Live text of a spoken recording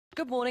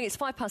Good morning, it's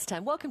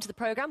 10:05. Welcome to the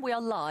programme. We are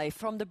live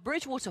from the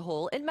Bridgewater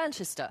Hall in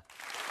Manchester.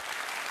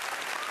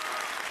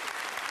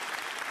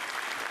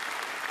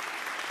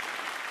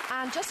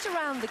 And just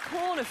around the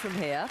corner from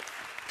here,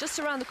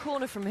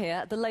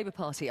 the Labour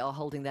Party are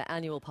holding their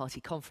annual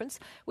party conference.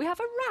 We have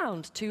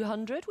around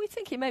 200, we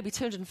think it may be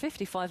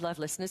 255 live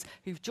listeners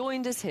who've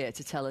joined us here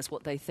to tell us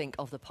what they think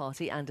of the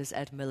party and as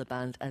Ed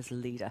Miliband as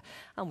leader.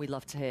 And we'd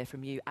love to hear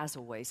from you, as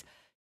always.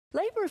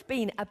 Labour have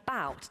been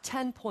about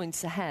 10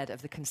 points ahead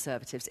of the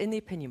Conservatives in the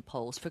opinion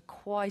polls for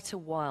quite a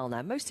while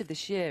now, most of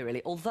this year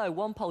really, although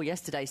one poll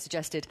yesterday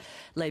suggested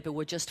Labour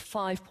were just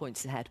 5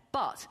 points ahead.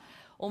 But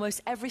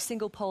almost every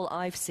single poll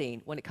I've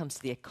seen when it comes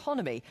to the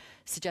economy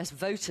suggests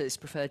voters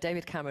prefer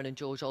David Cameron and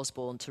George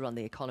Osborne to run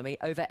the economy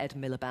over Ed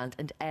Miliband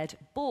and Ed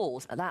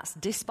Balls, and that's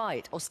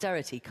despite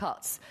austerity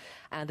cuts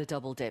and a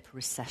double-dip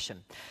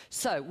recession.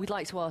 So we'd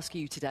like to ask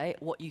you today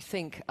what you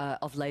think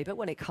of Labour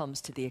when it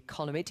comes to the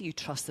economy. Do you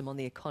trust them on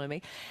the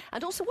economy?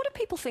 And also, what do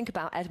people think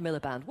about Ed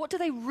Miliband? What do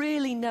they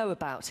really know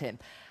about him?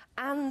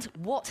 And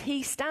what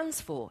he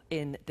stands for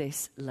in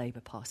this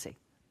Labour Party?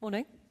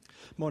 Morning.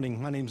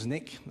 Morning, my name's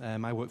Nick.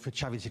 I work for a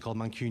charity called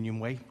Mancunian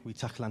Way. We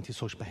tackle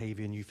antisocial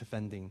behaviour and youth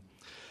offending.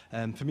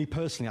 For me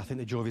personally, I think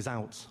the jury's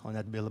out on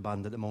Ed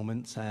Miliband at the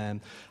moment.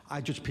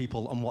 I judge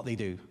people on what they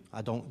do.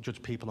 I don't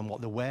judge people on what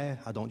they wear.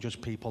 I don't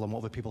judge people on what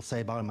other people say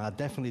about them. And I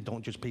definitely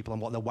don't judge people on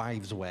what their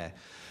wives wear.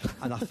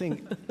 And I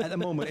think at the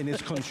moment in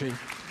this country,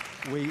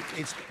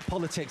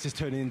 politics is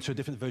turning into a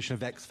different version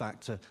of X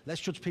Factor.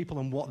 Let's judge people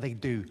on what they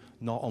do,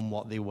 not on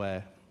what they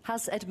wear.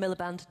 Has Ed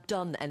Miliband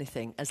done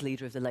anything as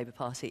leader of the Labour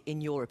Party,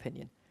 in your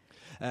opinion?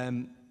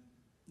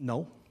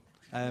 No.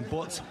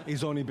 But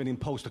he's only been in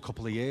post a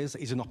couple of years.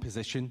 He's in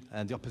opposition,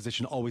 and the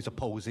opposition always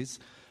opposes.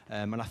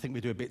 And I think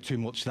we do a bit too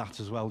much of that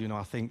as well. You know,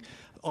 I think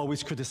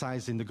always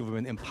criticising the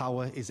government in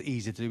power is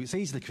easy to do. It's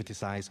easy to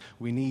criticise.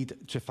 We need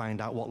to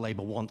find out what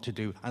Labour want to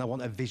do, and I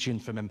want a vision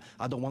from him.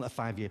 I don't want a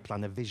 5-year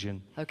plan, a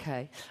vision.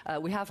 OK.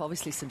 We have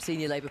obviously some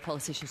senior Labour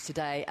politicians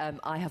today.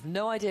 I have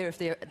no idea if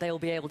they'll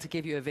be able to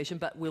give you a vision,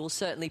 but we'll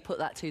certainly put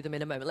that to them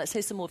in a moment. Let's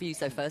hear some more views,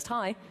 though, first.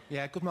 Hi.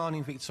 Yeah, good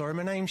morning, Victoria.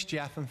 My name's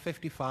Jeff. I'm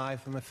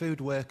 55. I'm a food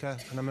worker,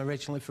 and I'm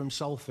originally from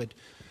Salford.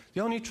 The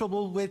only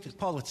trouble with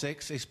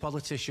politics is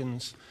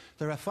politicians.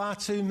 There are far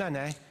too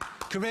many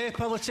career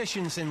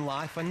politicians in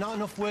life and not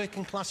enough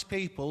working class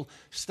people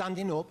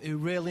standing up who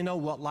really know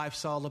what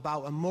life's all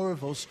about, and more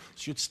of us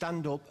should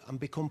stand up and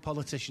become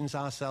politicians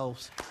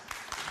ourselves.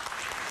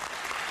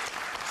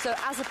 So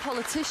as a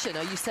politician,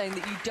 are you saying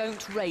that you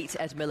don't rate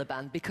Ed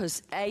Miliband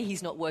because A,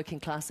 he's not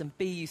working class, and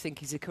B, you think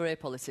he's a career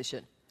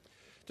politician?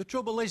 The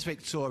trouble is,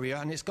 Victoria,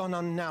 and it's gone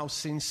on now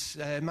since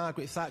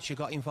Margaret Thatcher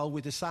got involved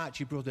with the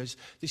Saatchi brothers,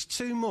 there's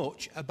too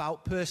much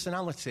about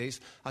personalities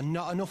and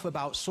not enough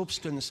about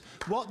substance.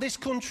 What this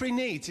country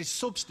needs is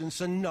substance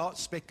and not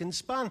spick and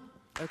span.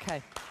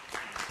 OK.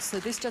 So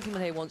this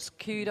gentleman here wants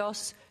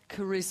kudos,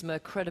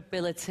 charisma,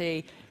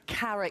 credibility,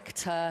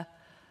 character...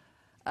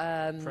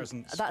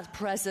 presence. That's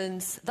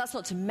presence. That's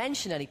not to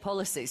mention any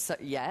policies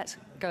yet.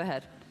 Go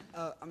ahead.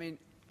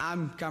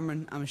 I'm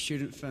Cameron. I'm a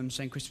student from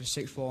St Christopher's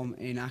Sixth Form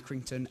in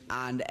Accrington,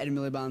 and Ed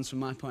Miliband, from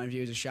my point of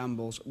view, is a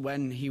shambles.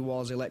 When he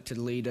was elected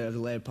leader of the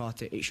Labour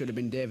Party, it should have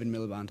been David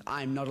Miliband.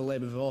 I'm not a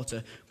Labour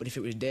voter, but if it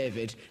was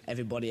David,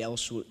 everybody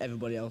else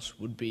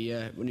would be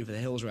running for the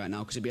hills right now,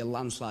 because it'd be a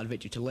landslide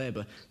victory to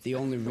Labour. The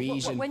only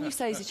reason... When you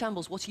say he's a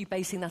shambles, what are you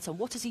basing that on?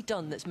 What has he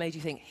done that's made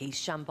you think he's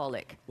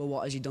shambolic? Well,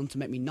 what has he done to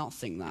make me not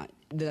think that?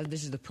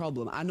 This is the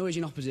problem. I know he's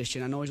in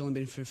opposition, I know he's only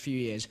been for a few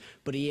years,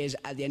 but he is,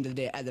 at the end of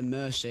the day, at the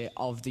mercy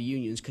of the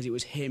unions, because it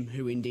was him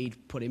who indeed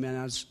put him in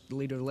as the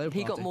leader of the Labour Party.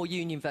 He got more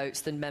union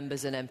votes than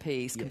members and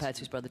MPs compared to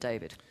his brother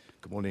David.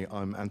 Good morning,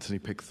 I'm Anthony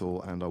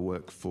Pickthall and I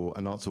work for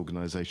an arts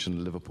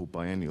organisation, Liverpool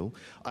Biennial.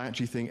 I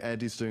actually think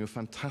Ed is doing a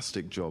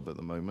fantastic job at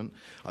the moment.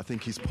 I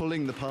think he's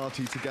pulling the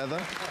party together.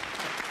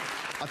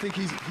 I think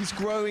he's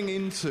growing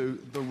into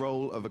the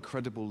role of a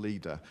credible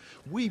leader.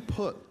 We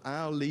put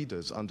our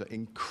leaders under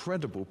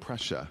incredible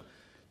pressure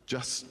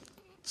just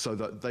so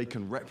that they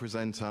can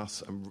represent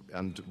us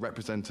and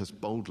represent us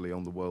boldly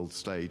on the world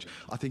stage.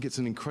 I think it's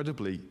an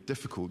incredibly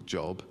difficult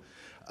job,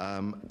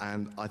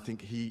 and I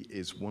think he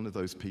is one of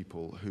those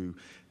people who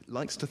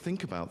likes to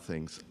think about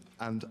things,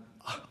 and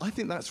I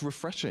think that's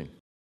refreshing.